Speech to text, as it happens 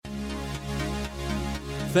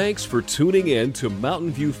Thanks for tuning in to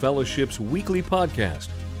Mountain View Fellowship's weekly podcast.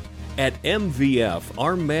 At MVF,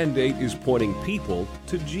 our mandate is pointing people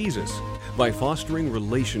to Jesus by fostering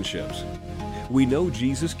relationships. We know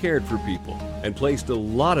Jesus cared for people and placed a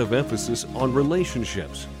lot of emphasis on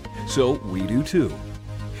relationships, so we do too.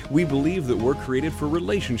 We believe that we're created for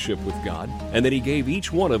relationship with God and that He gave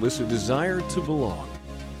each one of us a desire to belong.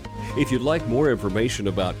 If you'd like more information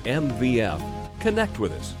about MVF, connect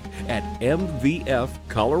with us at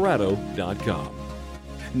mvfcolorado.com.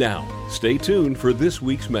 Now, stay tuned for this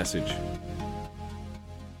week's message.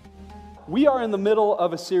 We are in the middle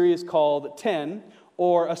of a series called 10,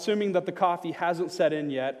 or assuming that the coffee hasn't set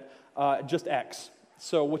in yet, just X.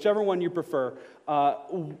 So whichever one you prefer.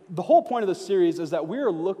 The whole point of this series is that we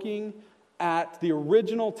are looking at the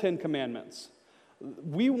original 10 commandments.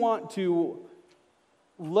 We want to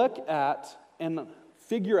look at and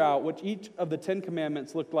figure out what each of the 10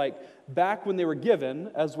 commandments looked like back when they were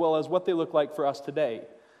given, as well as what they look like for us today.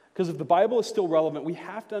 Because if the Bible is still relevant, we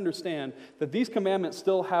have to understand that these commandments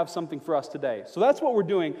still have something for us today. So that's what we're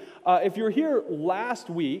doing. If you were here last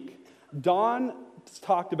week, Don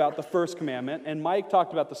talked about the first commandment, and Mike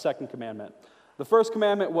talked about the second commandment. The first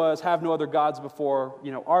commandment was have no other gods before,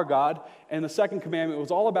 our God, and the second commandment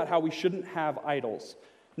was all about how we shouldn't have idols.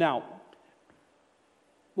 Now,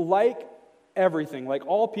 like everything, like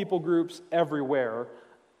all people groups everywhere,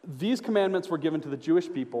 these commandments were given to the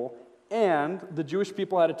Jewish people, and the Jewish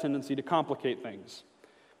people had a tendency to complicate things.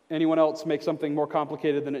 Anyone else make something more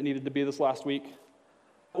complicated than it needed to be this last week?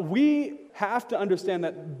 We have to understand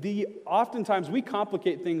that oftentimes we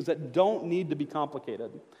complicate things that don't need to be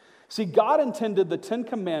complicated. See, God intended the 10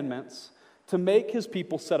 commandments to make His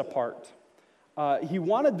people set apart. He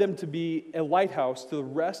wanted them to be a lighthouse to the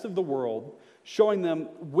rest of the world, showing them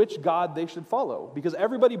which God they should follow. Because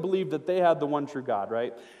everybody believed that they had the one true God,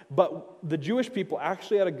 right? But the Jewish people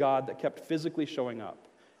actually had a God that kept physically showing up,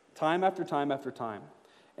 time after time after time.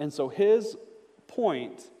 And so His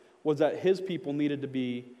point was that His people needed to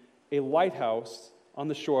be a lighthouse on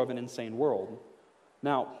the shore of an insane world.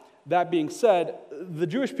 Now, that being said, the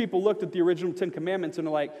Jewish people looked at the original 10 commandments and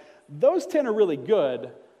are like, those 10 are really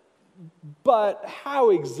good, but how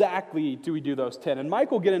exactly do we do those 10? And Mike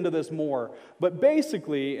will get into this more, but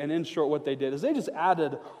basically, and in short, what they did is they just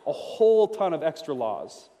added a whole ton of extra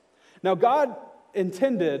laws. Now, God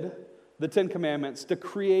intended the 10 commandments to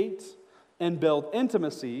create and build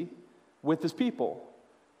intimacy with His people,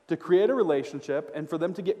 to create a relationship, and for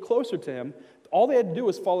them to get closer to Him. All they had to do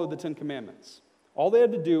was follow the 10 commandments. All they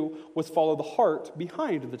had to do was follow the heart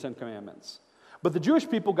behind the 10 commandments. But the Jewish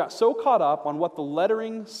people got so caught up on what the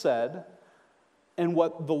lettering said and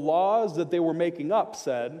what the laws that they were making up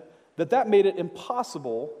said that made it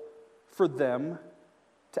impossible for them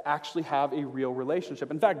to actually have a real relationship.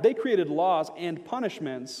 In fact, they created laws and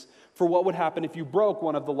punishments for what would happen if you broke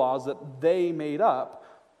one of the laws that they made up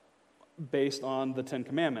based on the 10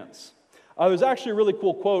 commandments. There's actually a really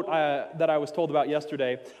cool quote that I was told about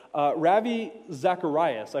yesterday. Ravi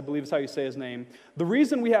Zacharias, I believe is how you say his name. The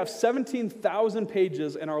reason we have 17,000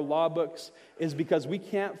 pages in our law books is because we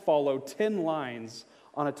can't follow 10 lines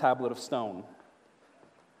on a tablet of stone.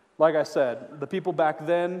 Like I said, the people back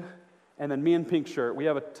then, and then me in pink shirt, we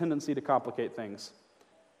have a tendency to complicate things.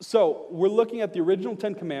 So we're looking at the original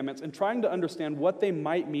 10 commandments and trying to understand what they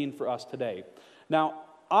might mean for us today. Now,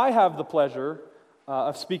 I have the pleasure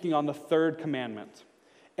of speaking on the third commandment.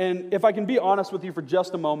 And if I can be honest with you for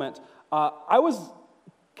just a moment, I was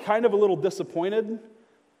kind of a little disappointed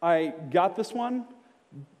I got this one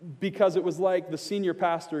because it was like the senior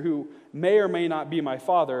pastor, who may or may not be my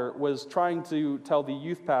father, was trying to tell the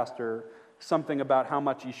youth pastor something about how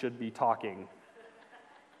much he should be talking.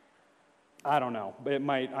 I don't know.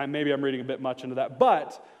 Maybe I'm reading a bit much into that.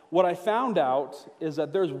 But what I found out is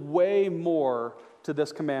that there's way more to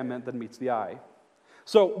this commandment than meets the eye.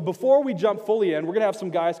 So before we jump fully in, we're going to have some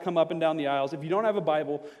guys come up and down the aisles. If you don't have a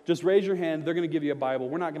Bible, just raise your hand. They're going to give you a Bible.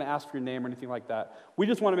 We're not going to ask for your name or anything like that. We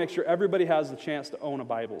just want to make sure everybody has the chance to own a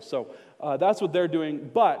Bible. So that's what they're doing.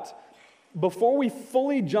 But before we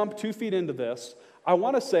fully jump 2 feet into this, I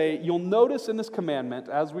want to say you'll notice in this commandment,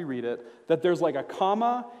 as we read it, that there's like a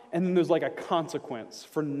comma and then there's like a consequence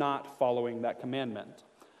for not following that commandment.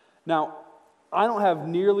 Now, I don't have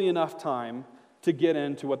nearly enough time to get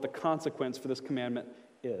into what the consequence for this commandment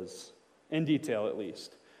is, in detail at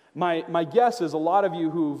least. My guess is a lot of you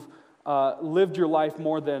who've lived your life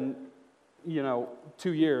more than 2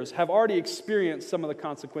 years have already experienced some of the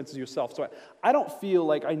consequences yourself. So I don't feel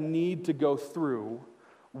like I need to go through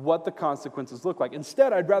what the consequences look like.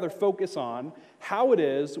 Instead, I'd rather focus on how it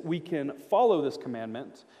is we can follow this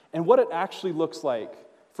commandment and what it actually looks like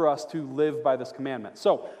for us to live by this commandment.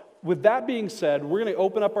 So, with that being said, we're going to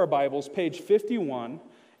open up our Bibles, page 51,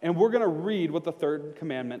 and we're going to read what the third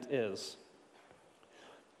commandment is.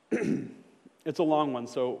 It's a long one,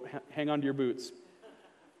 so hang on to your boots.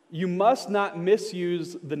 You must not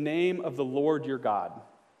misuse the name of the Lord your God.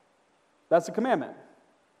 That's a commandment.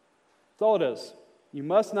 That's all it is. You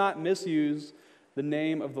must not misuse the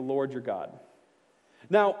name of the Lord your God.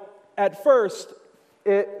 Now, at first,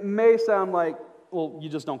 it may sound like, well, you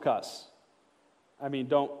just don't cuss. I mean,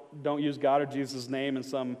 don't use God or Jesus' name in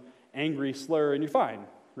some angry slur and you're fine,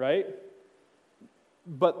 right?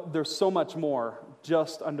 But there's so much more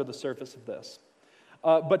just under the surface of this.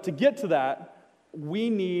 But to get to that, we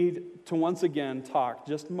need to once again talk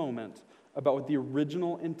just a moment about what the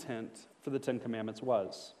original intent for the Ten Commandments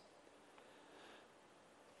was.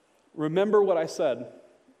 Remember what I said.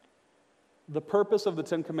 The purpose of the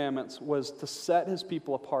Ten Commandments was to set his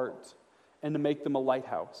people apart and to make them a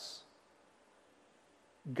lighthouse.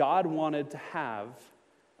 God wanted to have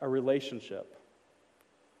a relationship.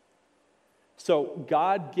 So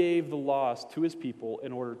God gave the laws to his people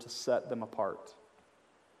in order to set them apart.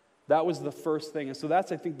 That was the first thing. And so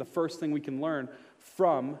that's, I think, the first thing we can learn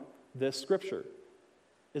from this scripture,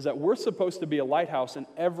 is that we're supposed to be a lighthouse in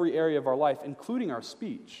every area of our life, including our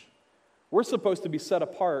speech. We're supposed to be set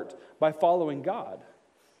apart by following God.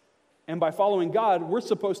 And by following God, we're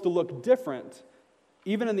supposed to look different,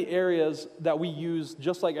 even in the areas that we use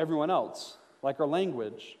just like everyone else, like our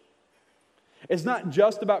language. It's not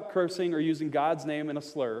just about cursing or using God's name in a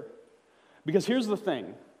slur, because here's the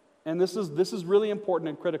thing, and this is really important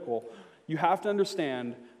and critical. You have to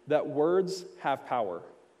understand that words have power.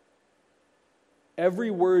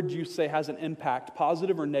 Every word you say has an impact,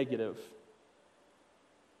 positive or negative.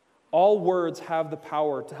 All words have the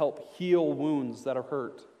power to help heal wounds that are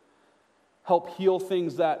hurt, help heal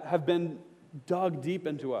things that have been dug deep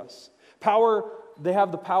into us. They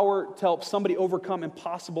have the power to help somebody overcome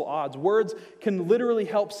impossible odds. Words can literally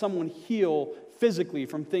help someone heal physically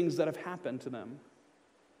from things that have happened to them.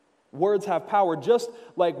 Words have power, just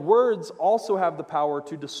like words also have the power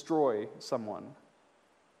to destroy someone.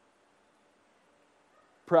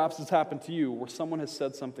 Perhaps it's happened to you, where someone has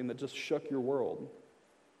said something that just shook your world.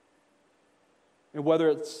 And whether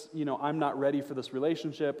it's, I'm not ready for this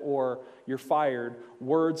relationship, or you're fired,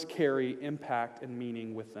 words carry impact and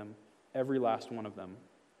meaning with them. Every last one of them.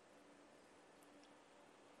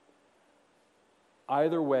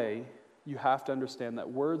 Either way, you have to understand that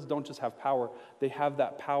words don't just have power, they have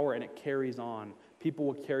that power and it carries on. People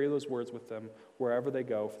will carry those words with them wherever they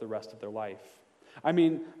go for the rest of their life. I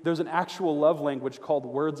mean, there's an actual love language called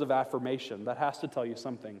words of affirmation. That has to tell you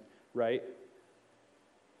something, right?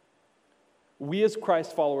 We as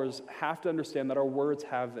Christ followers have to understand that our words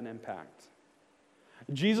have an impact.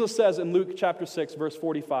 Jesus says in Luke chapter 6, verse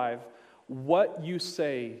 45, what you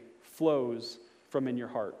say flows from in your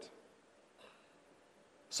heart.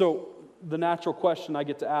 So the natural question I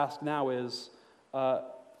get to ask now is,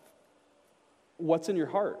 what's in your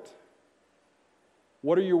heart?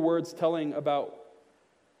 What are your words telling about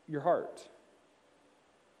your heart?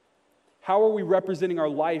 How are we representing our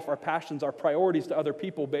life, our passions, our priorities to other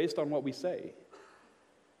people based on what we say?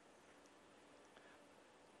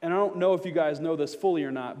 And I don't know if you guys know this fully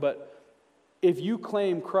or not, but if you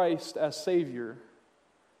claim Christ as Savior,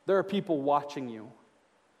 there are people watching you,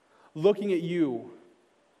 looking at you,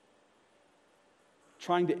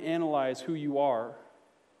 trying to analyze who you are.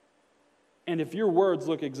 And if your words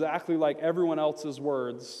look exactly like everyone else's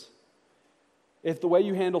words, if the way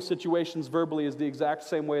you handle situations verbally is the exact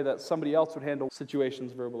same way that somebody else would handle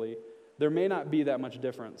situations verbally, there may not be that much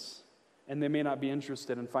difference, and they may not be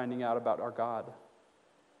interested in finding out about our God.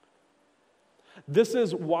 This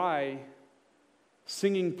is why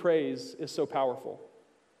singing praise is so powerful.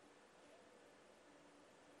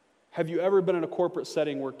 Have you ever been in a corporate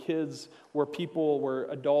setting where kids, where people, where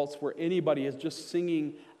adults, where anybody is just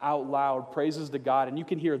singing out loud praises to God and you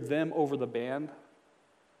can hear them over the band?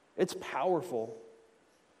 It's powerful.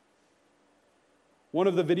 One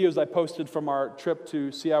of the videos I posted from our trip to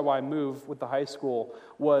CIY Move with the high school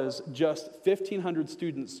was just 1,500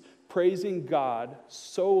 students praising God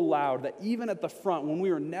so loud that even at the front, when we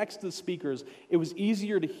were next to the speakers, it was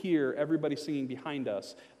easier to hear everybody singing behind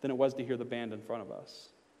us than it was to hear the band in front of us.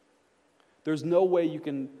 There's no way you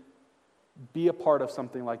can be a part of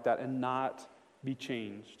something like that and not be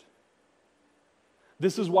changed.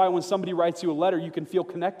 This is why when somebody writes you a letter, you can feel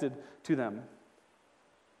connected to them.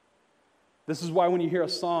 This is why when you hear a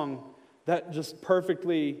song that just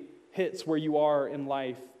perfectly hits where you are in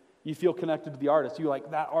life, you feel connected to the artist. You're like,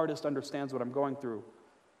 that artist understands what I'm going through.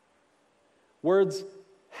 Words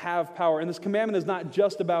have power. And this commandment is not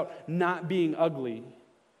just about not being ugly.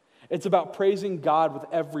 It's about praising God with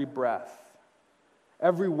every breath.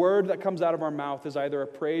 Every word that comes out of our mouth is either a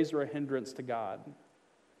praise or a hindrance to God.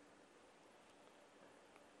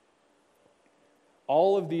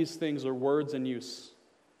 All of these things are words in use.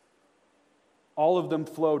 All of them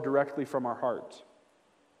flow directly from our heart.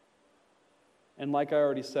 And like I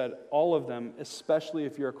already said, all of them, especially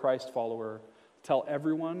if you're a Christ follower, tell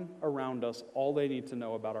everyone around us all they need to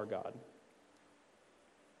know about our God.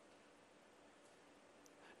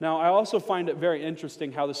 Now, I also find it very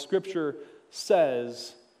interesting how the Scripture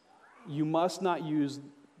says you must not use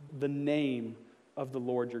the name of the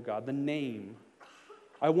Lord your God. The name.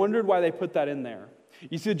 I wondered why they put that in there.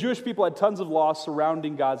 You see, the Jewish people had tons of laws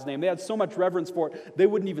surrounding God's name. They had so much reverence for it, they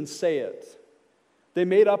wouldn't even say it. They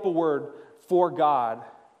made up a word for God,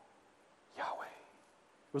 Yahweh.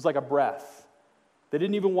 It was like a breath. They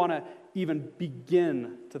didn't even want to even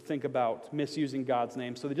begin to think about misusing God's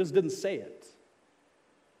name, so they just didn't say it.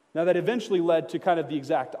 Now, that eventually led to kind of the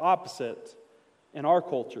exact opposite in our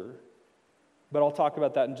culture, but I'll talk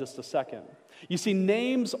about that in just a second. You see,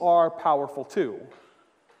 names are powerful too.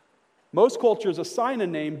 Most cultures assign a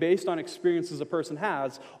name based on experiences a person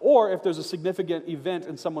has, or if there's a significant event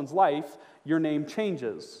in someone's life, your name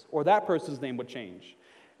changes, or that person's name would change.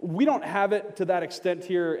 We don't have it to that extent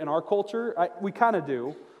here in our culture. We kind of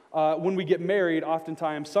do. When we get married,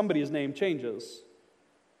 oftentimes somebody's name changes,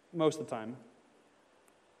 most of the time.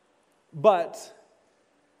 But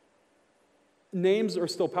names are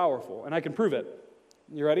still powerful, and I can prove it.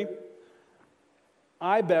 You ready?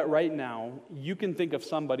 I bet right now you can think of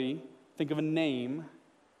somebody, think of a name,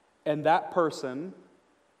 and that person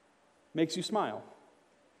makes you smile.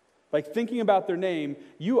 Like thinking about their name,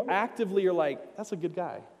 you actively are like, that's a good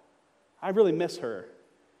guy. I really miss her.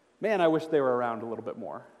 Man, I wish they were around a little bit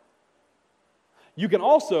more. You can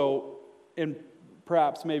also, and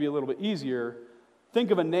perhaps maybe a little bit easier,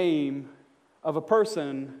 think of a name of a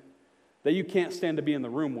person that you can't stand to be in the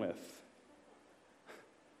room with.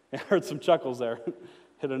 I heard some chuckles there.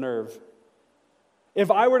 Hit a nerve.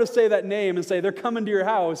 If I were to say that name and say they're coming to your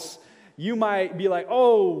house, you might be like,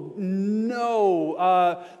 oh,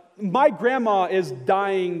 no. My grandma is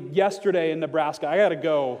dying yesterday in Nebraska. I got to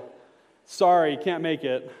go. Sorry, can't make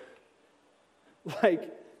it.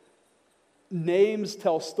 Like, names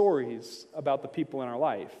tell stories about the people in our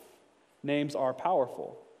life. Names are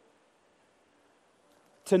powerful.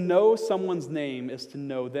 To know someone's name is to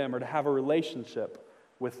know them or to have a relationship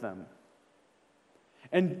with them.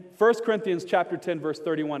 In 1 Corinthians chapter 10, verse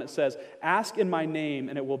 31, it says, ask in my name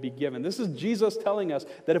and it will be given. This is Jesus telling us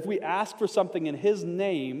that if we ask for something in his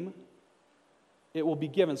name, it will be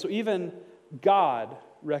given. So even God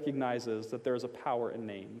recognizes that there is a power in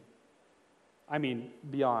name. I mean,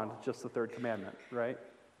 beyond just the third commandment, right?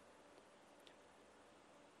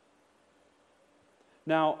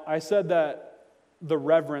 Now, I said that the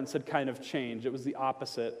reverence had kind of changed. It was the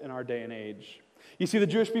opposite in our day and age. You see, the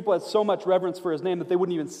Jewish people had so much reverence for his name that they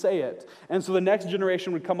wouldn't even say it. And so the next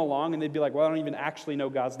generation would come along and they'd be like, well, I don't even actually know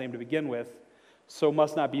God's name to begin with, so it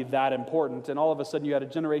must not be that important. And all of a sudden you had a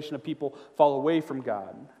generation of people fall away from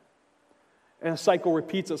God. And a cycle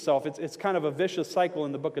repeats itself. It's kind of a vicious cycle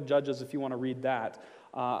in the book of Judges if you want to read that.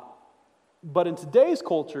 But in today's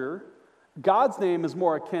culture, God's name is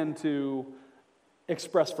more akin to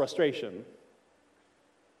express frustration,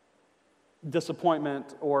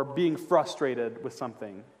 disappointment, or being frustrated with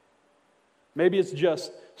something. Maybe it's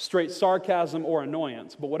just straight sarcasm or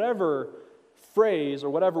annoyance, but whatever phrase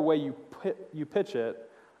or whatever way you pitch it,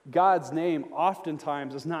 God's name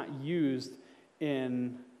oftentimes is not used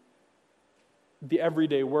in the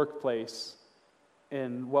everyday workplace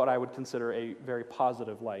in what I would consider a very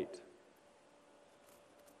positive light.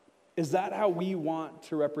 Is that how we want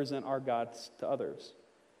to represent our God to others?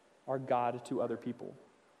 Our God to other people?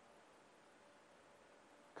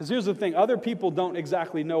 Because here's the thing, other people don't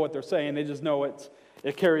exactly know what they're saying, they just know it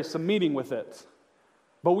carries some meaning with it.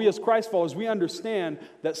 But we as Christ followers, we understand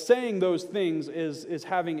that saying those things is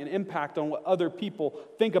having an impact on what other people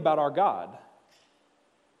think about our God.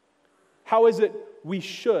 How is it we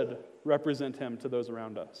should represent him to those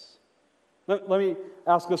around us? Let me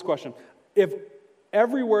ask this question. If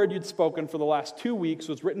every word you'd spoken for the last 2 weeks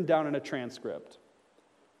was written down in a transcript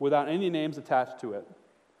without any names attached to it,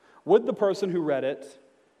 would the person who read it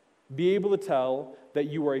be able to tell that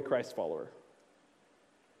you were a Christ follower?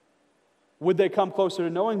 Would they come closer to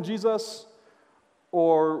knowing Jesus,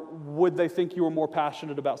 or would they think you were more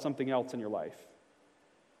passionate about something else in your life?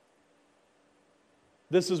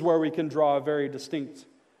 This is where we can draw a very distinct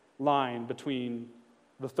line between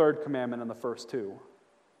the third commandment and the first two.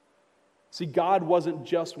 See, God wasn't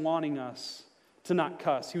just wanting us to not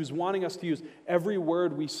cuss. He was wanting us to use every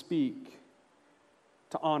word we speak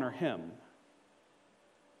to honor Him.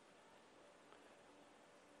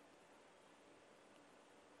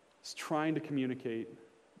 He's trying to communicate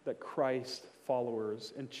that Christ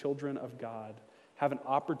followers and children of God have an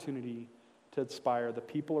opportunity to inspire the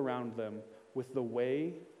people around them with the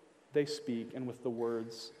way they speak and with the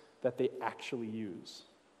words that they actually use.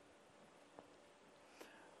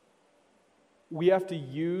 We have to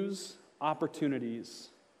use opportunities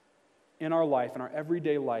in our life, in our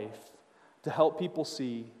everyday life, to help people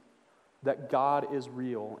see that God is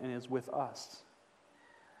real and is with us.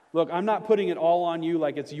 Look, I'm not putting it all on you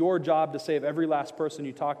like it's your job to save every last person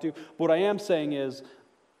you talk to. But what I am saying is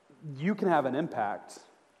you can have an impact.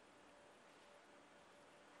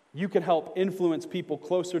 You can help influence people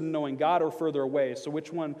closer to knowing God or further away. So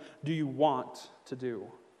which one do you want to do?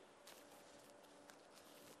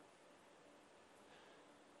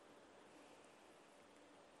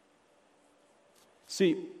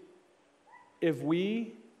 See, if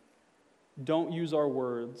we don't use our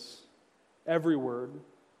words, every word,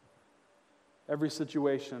 every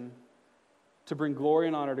situation, to bring glory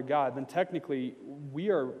and honor to God, then technically we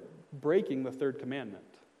are breaking the third commandment.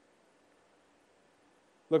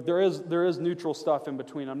 Look, there is neutral stuff in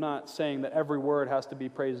between. I'm not saying that every word has to be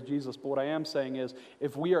praise Jesus, but what I am saying is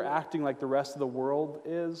if we are acting like the rest of the world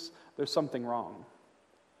is, there's something wrong.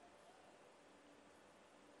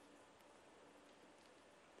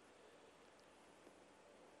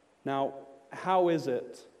 Now, how is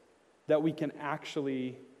it that we can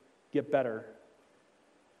actually get better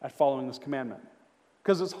at following this commandment?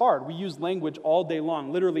 Because it's hard. We use language all day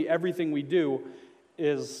long. Literally everything we do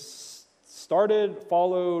is started,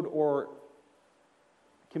 followed, or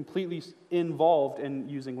completely involved in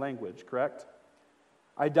using language, correct?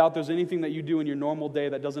 I doubt there's anything that you do in your normal day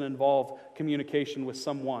that doesn't involve communication with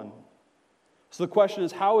someone. So the question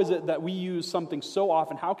is, how is it that we use something so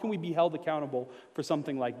often? How can we be held accountable for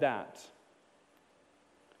something like that?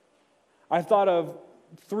 I've thought of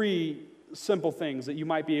 3 simple things that you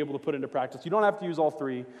might be able to put into practice. You don't have to use all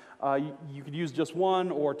 3. You could use just 1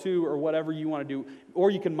 or 2 or whatever you want to do,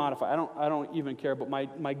 or you can modify. I don't even care, but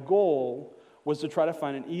my goal was to try to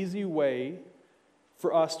find an easy way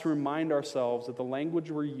for us to remind ourselves that the language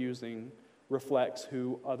we're using reflects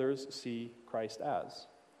who others see Christ as.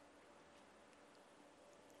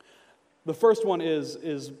 The first one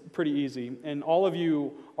is pretty easy, and all of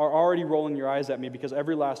you are already rolling your eyes at me because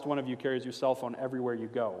every last one of you carries your cell phone everywhere you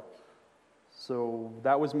go. So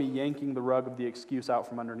that was me yanking the rug of the excuse out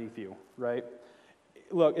from underneath you, right?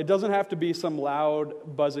 Look, it doesn't have to be some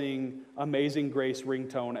loud, buzzing, Amazing Grace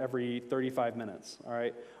ringtone every 35 minutes, all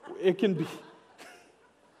right? It can be...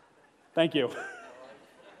 Thank you.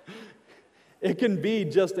 It can be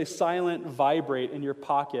just a silent vibrate in your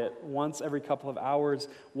pocket once every couple of hours,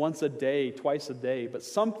 once a day, twice a day, but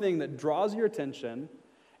something that draws your attention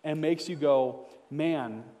and makes you go,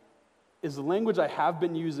 man, is the language I have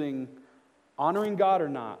been using honoring God or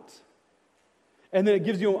not? And then it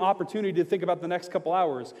gives you an opportunity to think about the next couple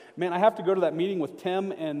hours. Man, I have to go to that meeting with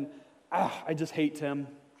Tim, and I just hate Tim.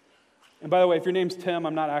 And by the way, if your name's Tim,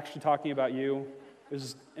 I'm not actually talking about you. This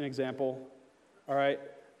is an example, all right?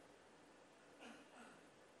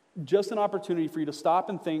 Just an opportunity for you to stop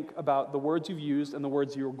and think about the words you've used and the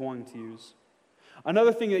words you're going to use.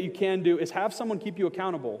 Another thing that you can do is have someone keep you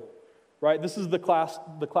accountable, right? This is the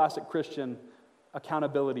classic Christian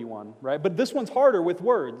accountability one, right? But this one's harder with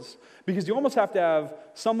words because you almost have to have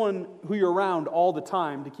someone who you're around all the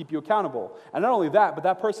time to keep you accountable. And not only that, but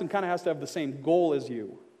that person kind of has to have the same goal as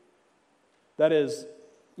you. That is,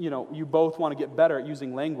 you both want to get better at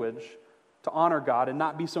using language to honor God and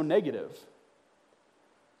not be so negative.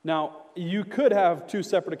 Now, you could have 2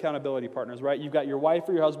 separate accountability partners, right? You've got your wife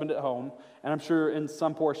or your husband at home, and I'm sure in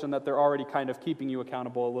some portion that they're already kind of keeping you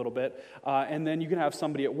accountable a little bit. And then you can have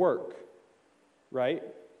somebody at work, right?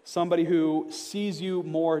 Somebody who sees you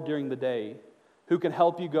more during the day, who can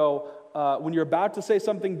help you go, when you're about to say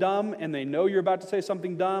something dumb and they know you're about to say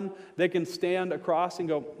something dumb, they can stand across and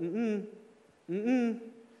go,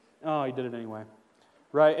 oh, you did it anyway.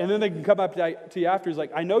 Right? And then they can come up to you after. He's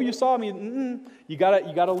like, I know you saw me. You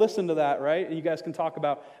gotta listen to that, right? And you guys can talk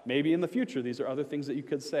about maybe in the future, these are other things that you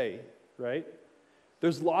could say, right?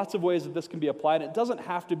 There's lots of ways that this can be applied. It doesn't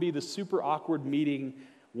have to be the super awkward meeting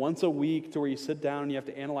once a week to where you sit down and you have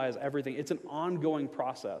to analyze everything. It's an ongoing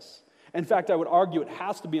process. In fact, I would argue it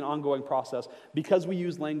has to be an ongoing process because we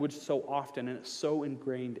use language so often and it's so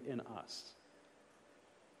ingrained in us.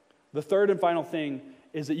 The third and final thing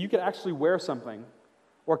is that you can actually wear something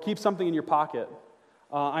or keep something in your pocket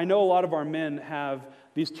I know a lot of our men have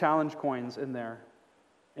these challenge coins in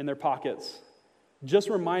their pockets, just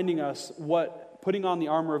reminding us what putting on the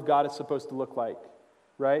armor of God is supposed to look like,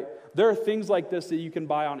 right? There are things like this that you can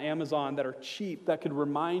buy on Amazon that are cheap that could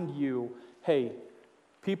remind you, hey,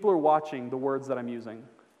 people are watching the words that I'm using.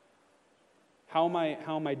 How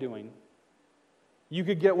am I doing? You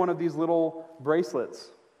could get one of these little bracelets.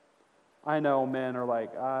 I know men are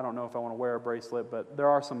like, I don't know if I want to wear a bracelet, but there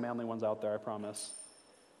are some manly ones out there, I promise,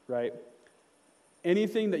 right?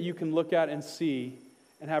 Anything that you can look at and see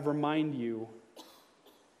and have remind you,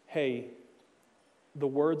 hey, the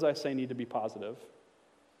words I say need to be positive.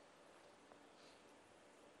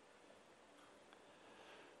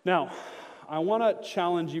 Now, I want to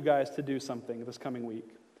challenge you guys to do something this coming week.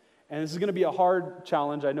 And this is going to be a hard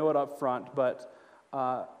challenge, I know it up front, but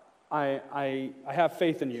I have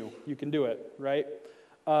faith in you. You can do it, right?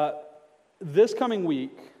 This coming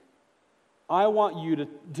week, I want you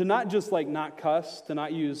to not just like not cuss, to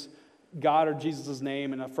not use God or Jesus'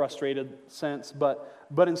 name in a frustrated sense,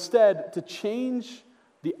 but instead to change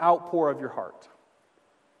the outpour of your heart.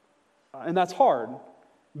 And that's hard,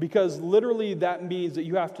 because literally that means that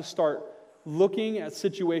you have to start looking at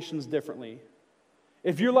situations differently.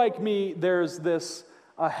 If you're like me, there's this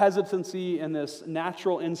hesitancy and this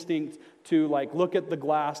natural instinct to like look at the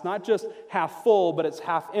glass, not just half full, but it's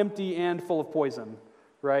half empty and full of poison,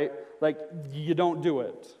 right? Like you don't do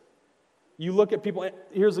it. You look at people.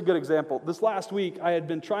 Here's a good example. This last week, I had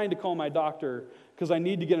been trying to call my doctor because I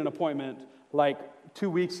need to get an appointment like 2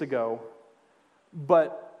 weeks ago,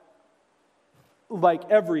 but like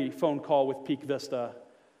every phone call with Peak Vista,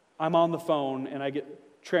 I'm on the phone and I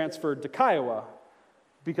get transferred to Kiowa,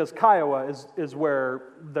 because Kiowa is where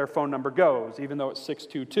their phone number goes, even though it's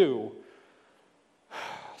 622.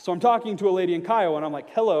 So I'm talking to a lady in Kiowa, and I'm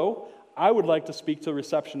like, hello, I would like to speak to the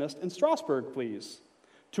receptionist in Strasburg, please.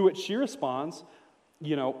 To which she responds,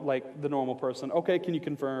 like the normal person, okay, can you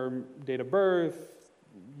confirm date of birth,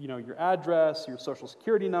 your address, your social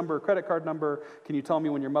security number, credit card number, can you tell me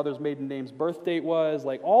when your mother's maiden name's birth date was,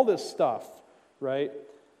 like all this stuff, right?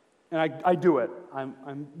 And I do it.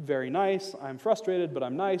 I'm very nice. I'm frustrated, but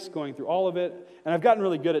I'm nice going through all of it. And I've gotten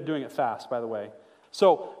really good at doing it fast, by the way.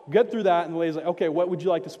 So get through that, and the lady's like, okay, what would you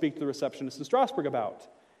like to speak to the receptionist in Strasburg about?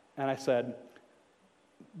 And I said,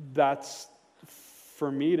 that's for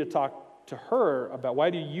me to talk to her about. Why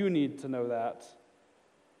do you need to know that?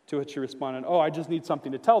 To which she responded, oh, I just need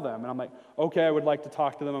something to tell them. And I'm like, okay, I would like to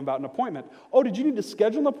talk to them about an appointment. Oh, did you need to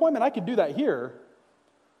schedule an appointment? I could do that here.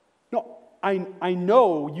 No, I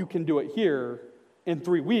know you can do it here in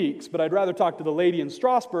 3 weeks, but I'd rather talk to the lady in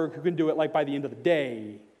Strasburg who can do it like by the end of the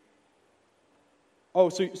day. Oh,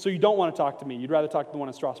 so you don't want to talk to me. You'd rather talk to the one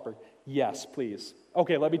in Strasburg. Yes, please.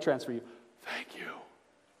 Okay, let me transfer you. Thank you.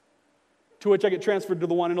 To which I get transferred to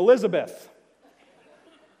the one in Elizabeth.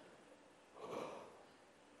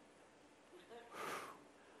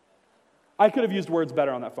 I could have used words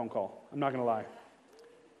better on that phone call. I'm not going to lie.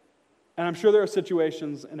 And I'm sure there are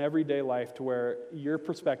situations in everyday life to where your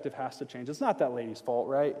perspective has to change. It's not that lady's fault,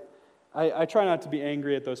 right? I try not to be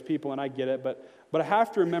angry at those people, and I get it, but I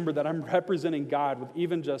have to remember that I'm representing God with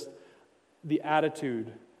even just the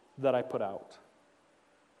attitude that I put out.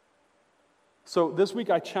 So this week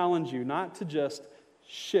I challenge you not to just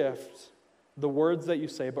shift the words that you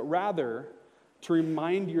say, but rather to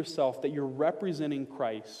remind yourself that you're representing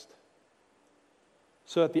Christ,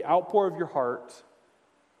 so that the outpour of your heart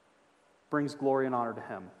brings glory and honor to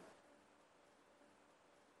Him.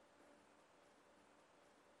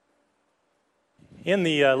 In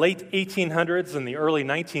the late 1800s and the early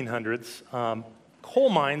 1900s, coal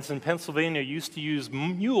mines in Pennsylvania used to use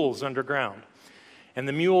mules underground. And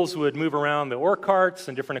the mules would move around the ore carts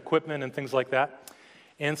and different equipment and things like that.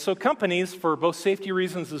 And so companies, for both safety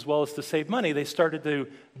reasons as well as to save money, they started to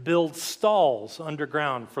build stalls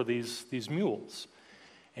underground for these mules.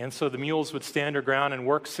 And so the mules would stay underground and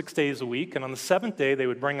work 6 days a week. And on the seventh day, they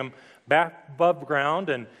would bring them back above ground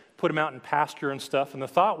and put them out in pasture and stuff. And the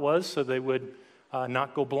thought was so they would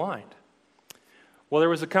not go blind. Well, there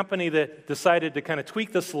was a company that decided to kind of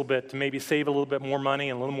tweak this a little bit to maybe save a little bit more money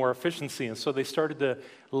and a little more efficiency. And so they started to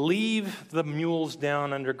leave the mules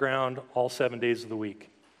down underground all 7 days of the week.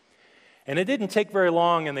 And it didn't take very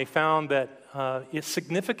long, and they found that it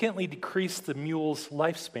significantly decreased the mules'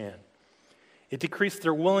 lifespan. It decreased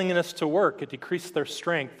their willingness to work. It decreased their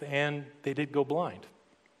strength, and they did go blind.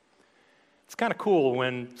 It's kind of cool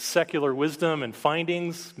when secular wisdom and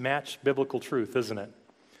findings match biblical truth, isn't it?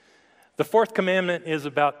 The fourth commandment is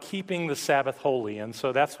about keeping the Sabbath holy, and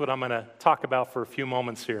so that's what I'm going to talk about for a few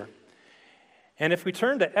moments here. And if we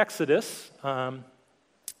turn to Exodus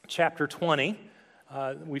chapter 20,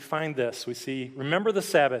 we find this. We see, remember the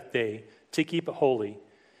Sabbath day to keep it holy.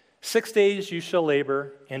 6 days you shall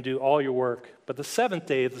labor and do all your work, but the seventh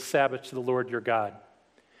day is the Sabbath to the Lord your God.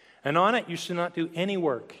 And on it you shall not do any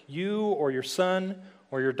work, you or your son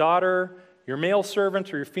or your daughter, your male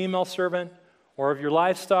servant or your female servant, or of your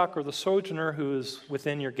livestock or the sojourner who is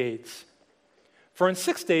within your gates. For in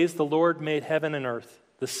 6 days the Lord made heaven and earth,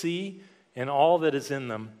 the sea and all that is in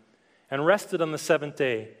them, and rested on the seventh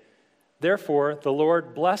day. Therefore the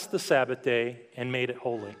Lord blessed the Sabbath day and made it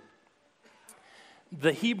holy.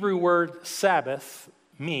 The Hebrew word Sabbath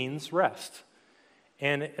means rest.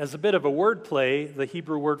 And as a bit of a word play, the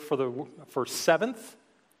Hebrew word for seventh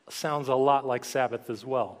sounds a lot like Sabbath as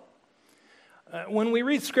well. When we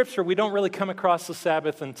read Scripture, we don't really come across the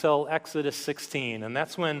Sabbath until Exodus 16, and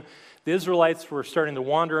that's when the Israelites were starting to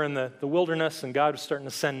wander in the wilderness, and God was starting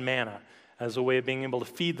to send manna as a way of being able to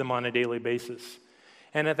feed them on a daily basis.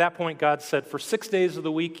 And at that point, God said, for 6 days of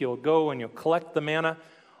the week, you'll go and you'll collect the manna.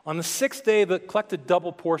 On the sixth day, collect a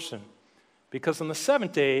double portion, because on the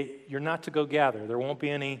seventh day, you're not to go gather. There won't be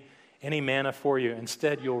any manna for you.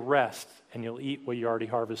 Instead, you'll rest and you'll eat what you already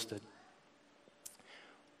harvested.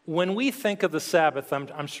 When we think of the Sabbath,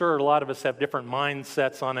 I'm sure a lot of us have different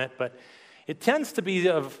mindsets on it, but it tends to be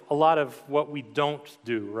of a lot of what we don't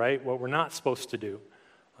do, right? What we're not supposed to do,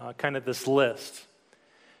 kind of this list.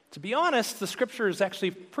 To be honest, the Scripture is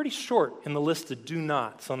actually pretty short in the list of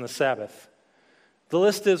do-nots on the Sabbath. The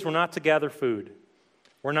list is we're not to gather food,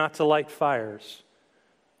 we're not to light fires,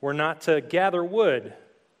 we're not to gather wood,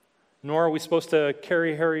 nor are we supposed to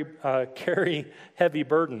carry heavy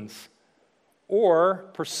burdens or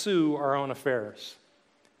pursue our own affairs.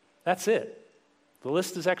 That's it. The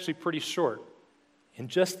list is actually pretty short. In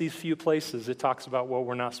just these few places, it talks about what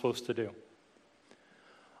we're not supposed to do.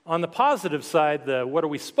 On the positive side, what are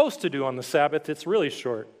we supposed to do on the Sabbath, it's really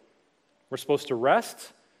short. We're supposed to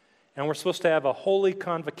rest, and we're supposed to have a holy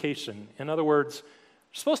convocation. In other words,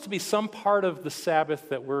 there's supposed to be some part of the Sabbath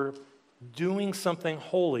that we're doing something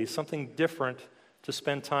holy, something different to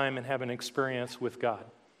spend time and have an experience with God.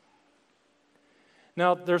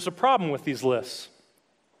 Now, there's a problem with these lists.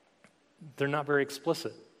 They're not very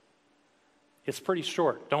explicit. It's pretty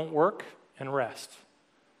short. Don't work and rest.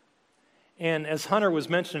 And as Hunter was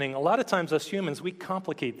mentioning, a lot of times us humans, we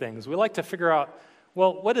complicate things. We like to figure out,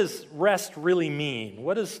 well, what does rest really mean?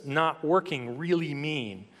 What does not working really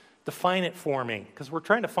mean? Define it for me, because we're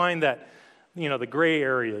trying to find that, the gray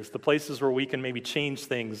areas, the places where we can maybe change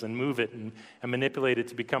things and move it and manipulate it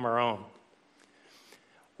to become our own.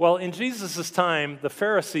 Well, in Jesus' time, the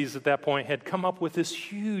Pharisees at that point had come up with this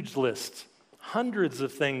huge list, hundreds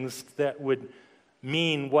of things that would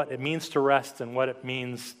mean what it means to rest and what it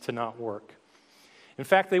means to not work. In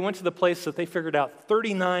fact, they went to the place that they figured out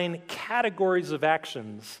 39 categories of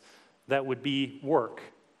actions that would be work.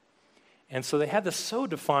 And so they had this so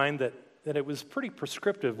defined that it was pretty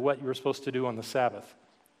prescriptive what you were supposed to do on the Sabbath.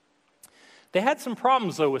 They had some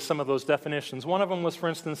problems, though, with some of those definitions. One of them was, for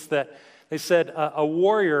instance, that they said a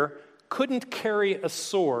warrior couldn't carry a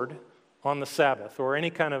sword on the Sabbath or any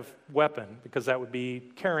kind of weapon because that would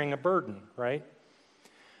be carrying a burden, right?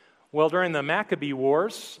 Well, during the Maccabee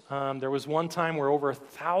Wars, there was one time where over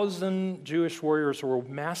 1,000 Jewish warriors were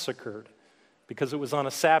massacred because it was on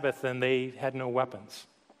a Sabbath and they had no weapons.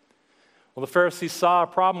 Well, the Pharisees saw a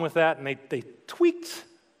problem with that and they tweaked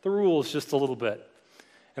the rules just a little bit.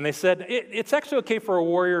 And they said, it's actually okay for a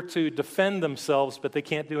warrior to defend themselves, but they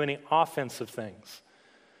can't do any offensive things.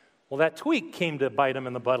 Well, that tweak came to bite them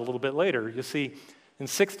in the butt a little bit later. You see, in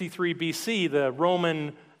 63 BC, the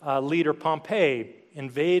Roman leader Pompey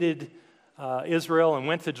invaded Israel and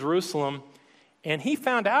went to Jerusalem, and he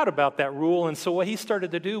found out about that rule, and so what he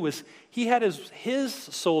started to do was he had his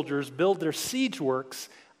soldiers build their siege works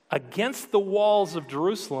against the walls of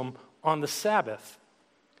Jerusalem on the Sabbath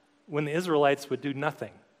when the Israelites would do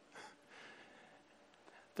nothing.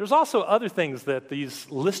 There's also other things that these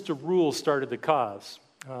list of rules started to cause,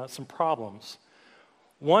 some problems.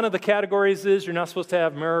 One of the categories is you're not supposed to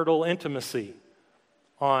have marital intimacy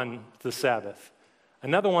on the Sabbath.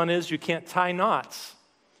 Another one is you can't tie knots.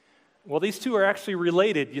 Well, these two are actually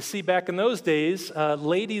related. You see, back in those days,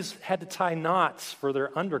 ladies had to tie knots for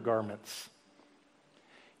their undergarments.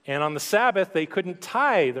 And on the Sabbath, they couldn't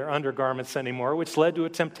tie their undergarments anymore, which led to a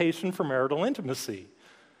temptation for marital intimacy.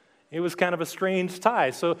 It was kind of a strange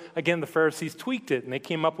tie. So again, the Pharisees tweaked it, and they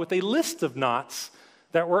came up with a list of knots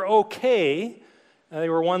that were okay. They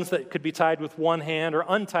were ones that could be tied with one hand or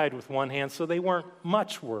untied with one hand, so they weren't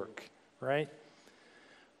much work, right?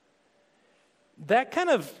 That kind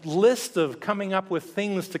of list of coming up with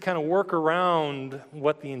things to kind of work around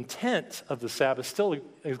what the intent of the Sabbath still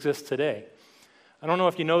exists today. I don't know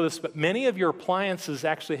if you know this, but many of your appliances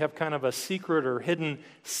actually have kind of a secret or hidden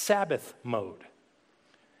Sabbath mode.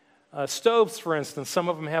 Stoves, for instance, some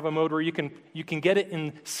of them have a mode where you can get it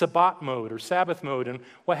in Sabbat mode or Sabbath mode. And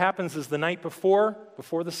what happens is the night before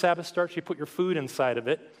the Sabbath starts, you put your food inside of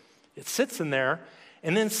it. It sits in there.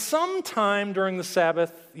 And then sometime during the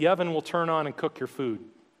Sabbath, the oven will turn on and cook your food.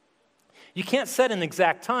 You can't set an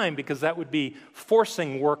exact time because that would be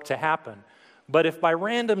forcing work to happen. But if by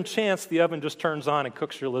random chance the oven just turns on and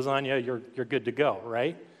cooks your lasagna, you're good to go,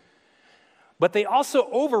 right? But they also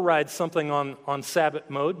override something on Sabbath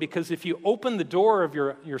mode, because if you open the door of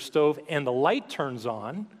your stove and the light turns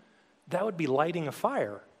on, that would be lighting a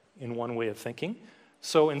fire in one way of thinking.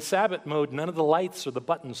 So in Sabbath mode, none of the lights or the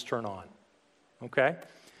buttons turn on, okay?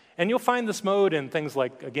 And you'll find this mode in things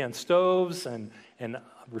like, again, stoves and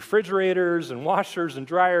refrigerators and washers and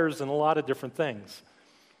dryers and a lot of different things.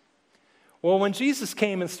 Well, when Jesus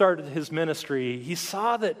came and started his ministry, he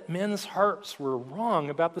saw that men's hearts were wrong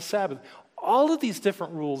about the Sabbath. All of these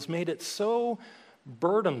different rules made it so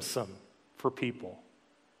burdensome for people.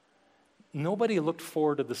 Nobody looked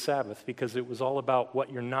forward to the Sabbath because it was all about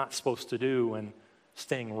what you're not supposed to do and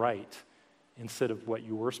staying right instead of what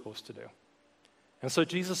you were supposed to do. And so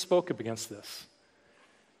Jesus spoke up against this.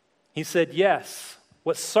 He said, "Yes,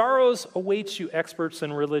 what sorrows awaits you, experts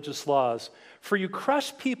in religious laws, for you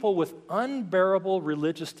crush people with unbearable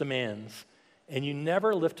religious demands, and you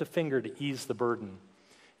never lift a finger to ease the burden."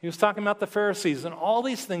 He was talking about the Pharisees and all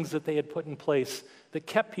these things that they had put in place that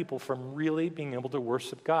kept people from really being able to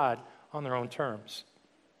worship God on their own terms.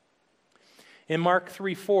 In Mark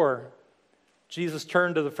 3:4, Jesus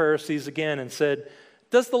turned to the Pharisees again and said,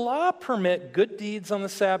 "Does the law permit good deeds on the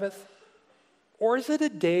Sabbath, or is it a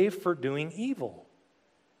day for doing evil?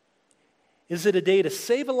 Is it a day to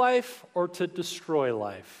save a life or to destroy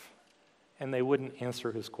life?" And they wouldn't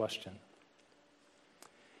answer his question.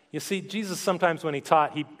 You see, Jesus sometimes when he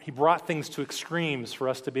taught, he brought things to extremes for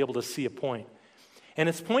us to be able to see a point. And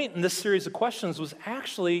his point in this series of questions was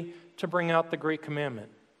actually to bring out the Great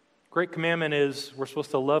Commandment. Great Commandment is we're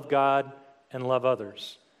supposed to love God and love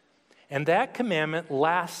others. And that commandment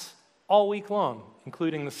lasts all week long,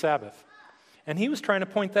 including the Sabbath. And he was trying to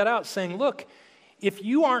point that out, saying, look, if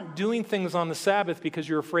you aren't doing things on the Sabbath because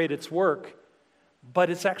you're afraid it's work, but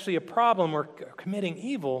it's actually a problem or committing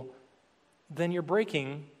evil, then you're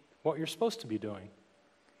breaking what you're supposed to be doing.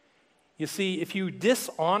 You see, if you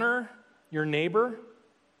dishonor your neighbor,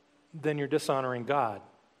 then you're dishonoring God.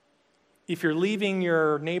 If you're leaving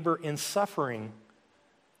your neighbor in suffering,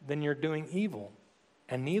 then you're doing evil.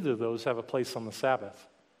 And neither of those have a place on the Sabbath.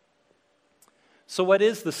 So what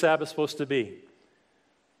is the Sabbath supposed to be?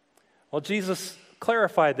 Well, Jesus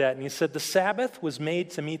clarified that, and he said the Sabbath was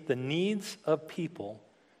made to meet the needs of people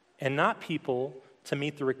and not people to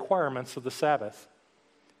meet the requirements of the Sabbath.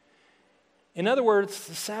 In other words,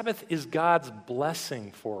 the Sabbath is God's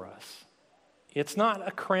blessing for us. It's not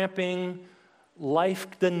a cramping,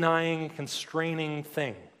 life-denying, constraining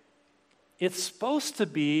thing. It's supposed to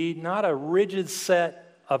be not a rigid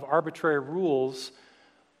set of arbitrary rules,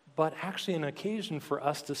 but actually an occasion for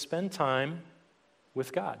us to spend time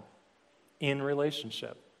with God in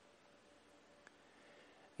relationship.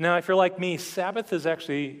 Now, if you're like me, Sabbath is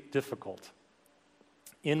actually difficult.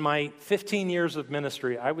 In my 15 years of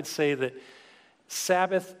ministry, I would say that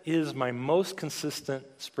Sabbath is my most consistent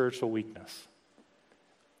spiritual weakness.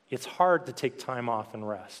 It's hard to take time off and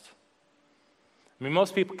rest. I mean,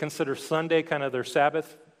 most people consider Sunday kind of their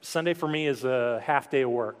Sabbath. Sunday for me is a half day of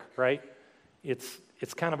work, right? It's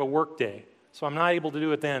kind of a work day. So I'm not able to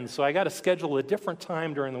do it then. So I got to schedule a different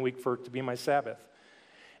time during the week for it to be my Sabbath.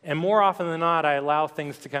 And more often than not, I allow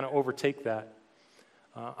things to kind of overtake that.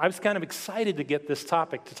 I was kind of excited to get this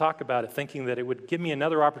topic to talk about it, thinking that it would give me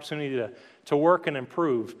another opportunity to work and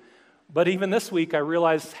improve. But even this week, I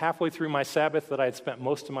realized halfway through my Sabbath that I had spent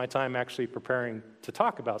most of my time actually preparing to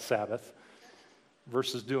talk about Sabbath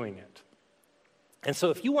versus doing it. And so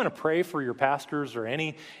if you want to pray for your pastors or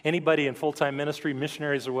anybody in full-time ministry,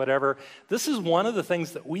 missionaries or whatever, this is one of the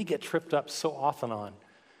things that we get tripped up so often on,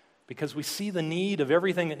 because we see the need of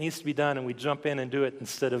everything that needs to be done and we jump in and do it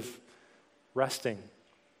instead of resting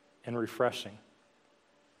and refreshing.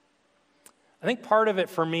 I think part of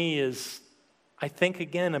it for me is I think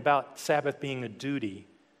again about Sabbath being a duty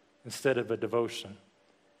instead of a devotion.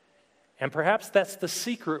 And perhaps that's the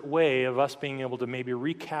secret way of us being able to maybe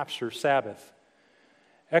recapture Sabbath.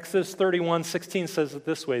 Exodus 31:16 says it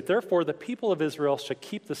this way, "Therefore the people of Israel shall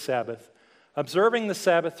keep the Sabbath, observing the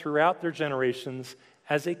Sabbath throughout their generations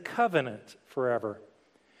as a covenant forever.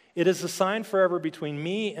 It is a sign forever between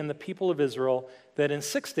me and the people of Israel that in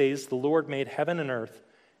 6 days the Lord made heaven and earth,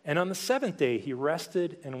 And on the seventh day, he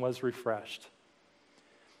rested and was refreshed.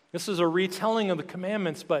 This is a retelling of the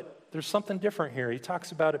commandments, but there's something different here. He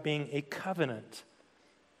talks about it being a covenant,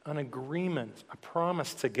 an agreement, a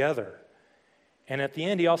promise together. And at the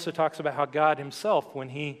end, he also talks about how God himself, when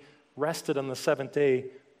he rested on the seventh day,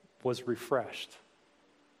 was refreshed.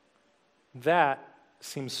 That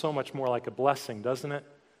seems so much more like a blessing, doesn't it?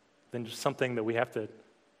 Than just something that we have to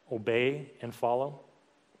obey and follow.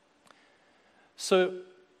 So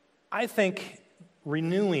I think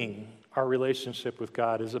renewing our relationship with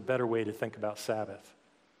God is a better way to think about Sabbath.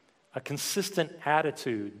 A consistent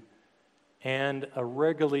attitude and a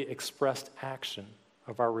regularly expressed action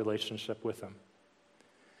of our relationship with him.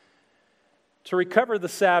 To recover the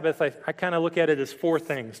Sabbath, I kind of look at it as four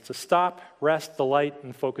things: to stop, rest, delight,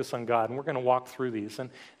 and focus on God. And we're going to walk through these. And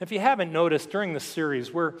if you haven't noticed, during this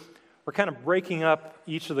series, we're kind of breaking up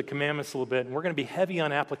each of the commandments a little bit, and we're going to be heavy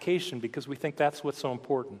on application because we think that's what's so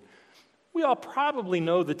important. We all probably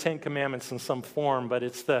know the Ten Commandments in some form, but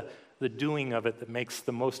it's the doing of it that makes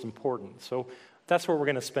the most important. So that's what we're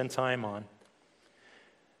going to spend time on.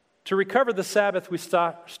 To recover the Sabbath, we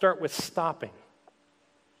start with stopping.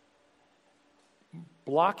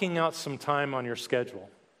 Blocking out some time on your schedule.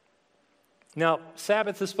 Now,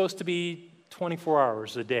 Sabbath is supposed to be 24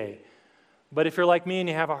 hours a day. But if you're like me and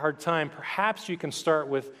you have a hard time, perhaps you can start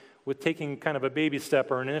with taking kind of a baby step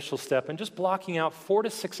or an initial step and just blocking out 4 to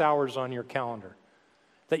 6 hours on your calendar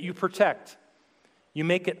that you protect. You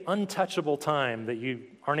make it untouchable time that you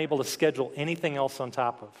aren't able to schedule anything else on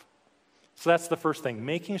top of. So that's the first thing,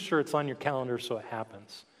 making sure it's on your calendar so it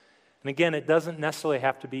happens. And again, it doesn't necessarily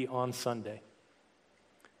have to be on Sunday.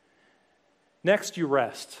 Next, you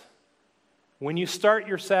rest. When you start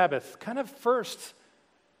your Sabbath, kind of first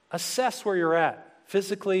assess where you're at,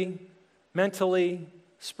 physically, mentally,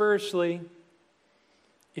 spiritually.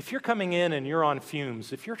 If you're coming in and you're on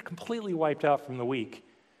fumes, if you're completely wiped out from the week,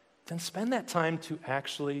 then spend that time to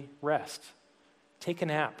actually rest. Take a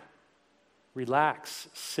nap, relax,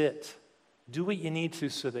 sit, do what you need to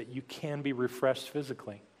so that you can be refreshed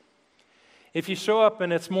physically. If you show up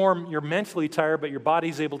and it's more you're mentally tired, but your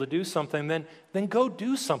body's able to do something, then go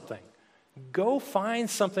do something. Go find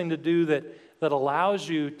something to do that allows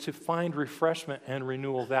you to find refreshment and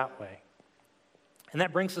renewal that way. And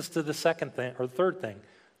that brings us to the second thing, or third thing,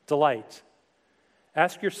 delight.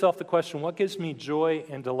 Ask yourself the question, what gives me joy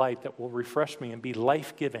and delight that will refresh me and be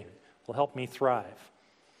life-giving, will help me thrive?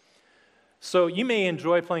 So you may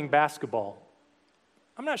enjoy playing basketball.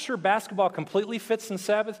 I'm not sure basketball completely fits in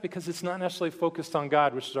Sabbath because it's not necessarily focused on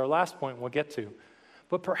God, which is our last point we'll get to.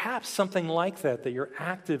 But perhaps something like that you're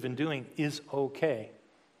active in doing is okay.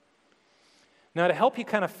 Now, to help you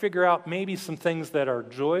kind of figure out maybe some things that are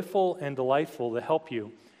joyful and delightful to help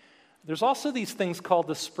you, there's also these things called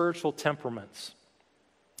the spiritual temperaments.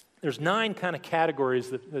 There's 9 kind of categories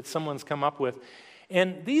that someone's come up with.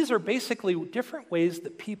 And these are basically different ways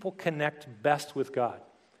that people connect best with God.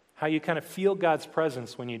 How you kind of feel God's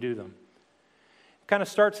presence when you do them. It kind of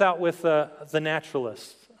starts out with the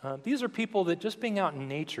naturalists. These are people that just being out in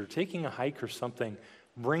nature, taking a hike or something,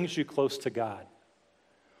 brings you close to God.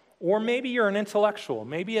 Or maybe you're an intellectual.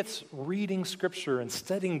 Maybe it's reading Scripture and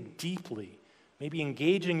studying deeply. Maybe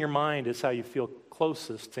engaging your mind is how you feel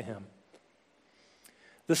closest to Him.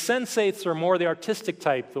 The sensates are more the artistic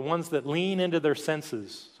type, the ones that lean into their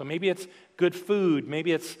senses. So maybe it's good food,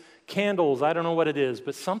 maybe it's candles, I don't know what it is,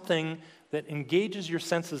 but something that engages your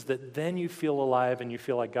senses that then you feel alive and you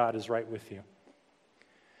feel like God is right with you.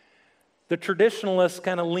 The traditionalists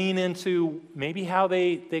kind of lean into maybe how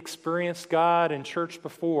they experienced God in church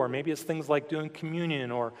before. Maybe it's things like doing communion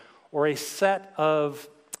or a set of,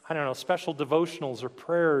 special devotionals or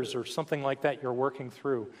prayers or something like that you're working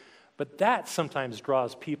through. But that sometimes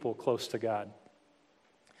draws people close to God.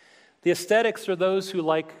 The ascetics are those who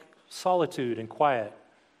like solitude and quiet.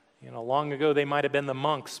 Long ago they might have been the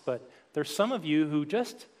monks, but there's some of you who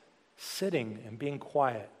just sitting and being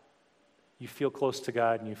quiet, you feel close to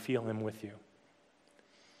God and you feel Him with you.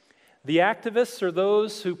 The activists are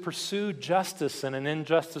those who pursue justice in an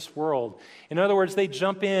injustice world. In other words, they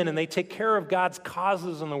jump in and they take care of God's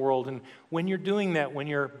causes in the world. And when you're doing that, when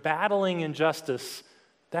you're battling injustice,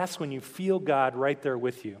 that's when you feel God right there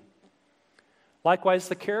with you. Likewise,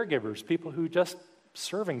 the caregivers, people who just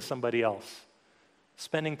serving somebody else,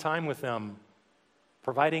 spending time with them,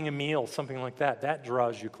 providing a meal, something like that, that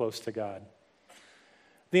draws you close to God.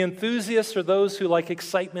 The enthusiasts are those who like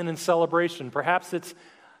excitement and celebration. Perhaps it's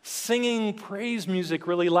singing praise music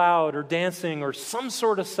really loud or dancing or some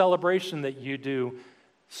sort of celebration that you do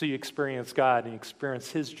so you experience God and you experience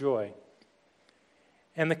His joy.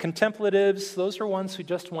 And the contemplatives, those are ones who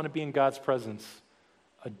just want to be in God's presence,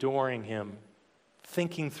 adoring him,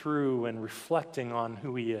 thinking through and reflecting on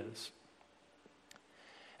who he is.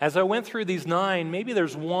 As I went through these 9, maybe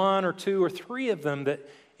there's 1 or 2 or 3 of them that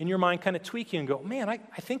in your mind kind of tweak you and go, man, I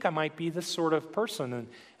think I might be this sort of person, and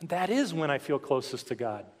that is when I feel closest to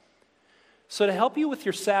God. So to help you with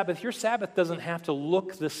your Sabbath doesn't have to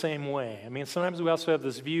look the same way. I mean, sometimes we also have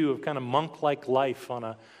this view of kind of monk-like life on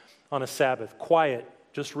a Sabbath, quiet,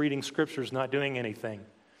 just reading scriptures, not doing anything.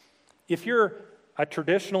 If you're a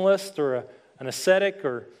traditionalist or an ascetic,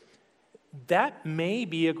 or that may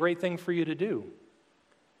be a great thing for you to do.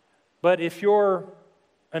 But if you're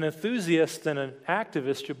an enthusiast and an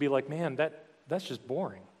activist, you'll be like, man, that's just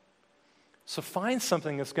boring. So find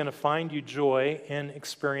something that's going to find you joy and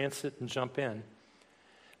experience it and jump in.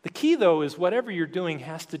 The key, though, is whatever you're doing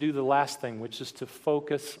has to do the last thing, which is to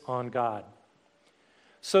focus on God.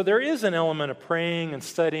 So there is an element of praying and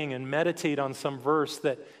studying and meditate on some verse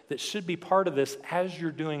that should be part of this as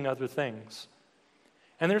you're doing other things.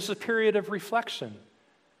 And there's a period of reflection,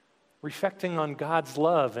 reflecting on God's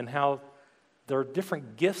love and how there are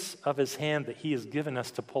different gifts of his hand that he has given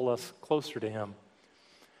us to pull us closer to him.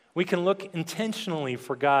 We can look intentionally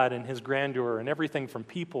for God and his grandeur and everything from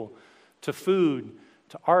people to food,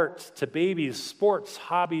 to art, to babies, sports,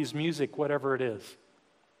 hobbies, music, whatever it is.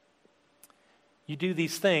 You do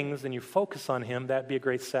these things and you focus on him, that'd be a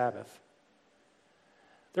great Sabbath.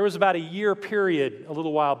 There was about a year period a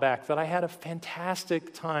little while back that I had a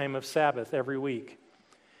fantastic time of Sabbath every week.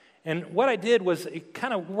 And what I did was it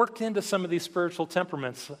kind of worked into some of these spiritual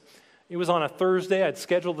temperaments. It was on a Thursday. I'd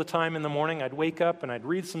schedule the time in the morning. I'd wake up and I'd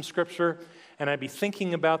read some scripture, and I'd be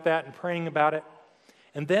thinking about that and praying about it.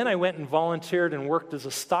 And then I went and volunteered and worked as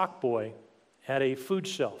a stock boy at a food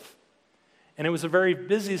shelf. And it was a very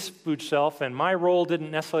busy food shelf, and my role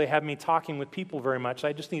didn't necessarily have me talking with people very much.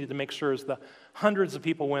 I just needed to make sure as the hundreds of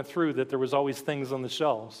people went through that there was always things on the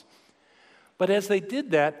shelves. But as they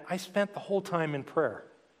did that, I spent the whole time in prayer.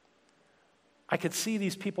 I could see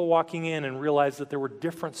these people walking in and realize that there were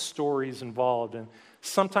different stories involved. And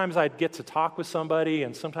sometimes I'd get to talk with somebody,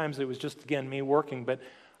 and sometimes it was just, again, me working. But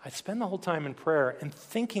I'd spend the whole time in prayer and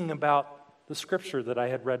thinking about the scripture that I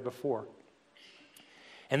had read before.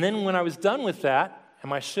 And then when I was done with that, and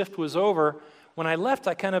my shift was over, when I left,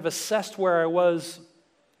 I kind of assessed where I was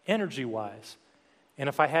energy-wise. And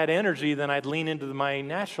if I had energy, then I'd lean into my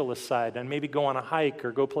naturalist side and maybe go on a hike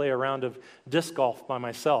or go play a round of disc golf by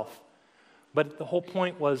myself. But the whole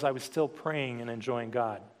point was I was still praying and enjoying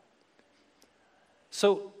God.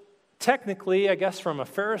 So technically, I guess from a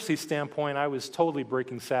Pharisee standpoint, I was totally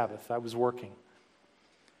breaking Sabbath. I was working.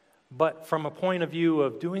 But from a point of view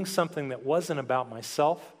of doing something that wasn't about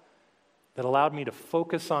myself, that allowed me to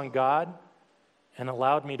focus on God and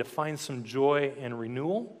allowed me to find some joy and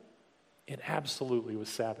renewal, it absolutely was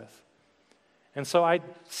Sabbath. And so I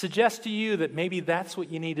suggest to you that maybe that's what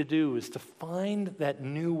you need to do, is to find that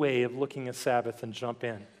new way of looking at Sabbath and jump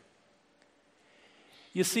in.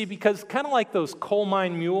 You see, because kind of like those coal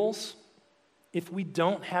mine mules, if we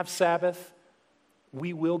don't have Sabbath,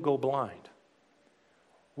 we will go blind.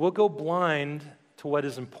 We'll go blind to what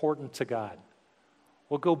is important to God.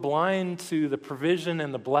 We'll go blind to the provision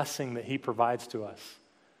and the blessing that he provides to us.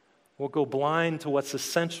 We'll go blind to what's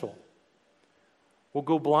essential. We'll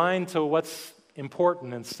go blind to what's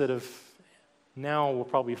important instead of, now we'll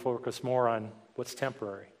probably focus more on what's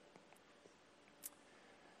temporary.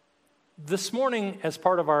 This morning, as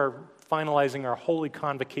part of our finalizing our holy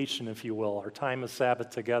convocation, if you will, our time of Sabbath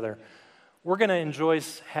together, we're going to enjoy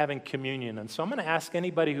having communion. And so I'm going to ask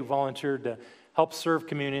anybody who volunteered to help serve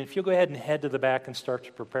communion, if you'll go ahead and head to the back and start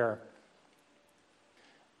to prepare.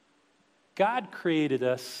 God created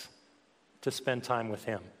us to spend time with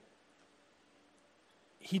him.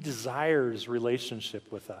 He desires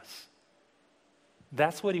relationship with us.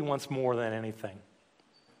 That's what he wants more than anything.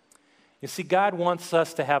 You see, God wants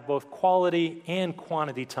us to have both quality and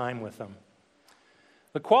quantity time with him.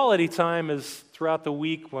 The quality time is throughout the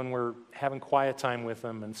week when we're having quiet time with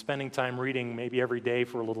him and spending time reading maybe every day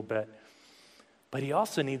for a little bit. But he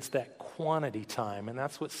also needs that quantity time, and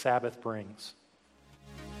that's what Sabbath brings.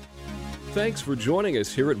 Thanks for joining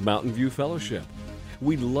us here at Mountain View Fellowship.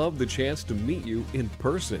 We love the chance to meet you in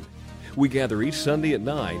person. We gather each Sunday at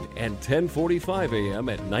 9 and 10:45 a.m.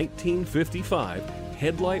 at 1955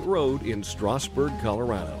 Headlight Road in Strasburg,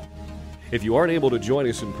 Colorado. If you aren't able to join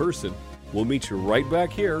us in person, we'll meet you right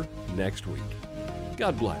back here next week.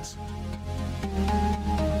 God bless.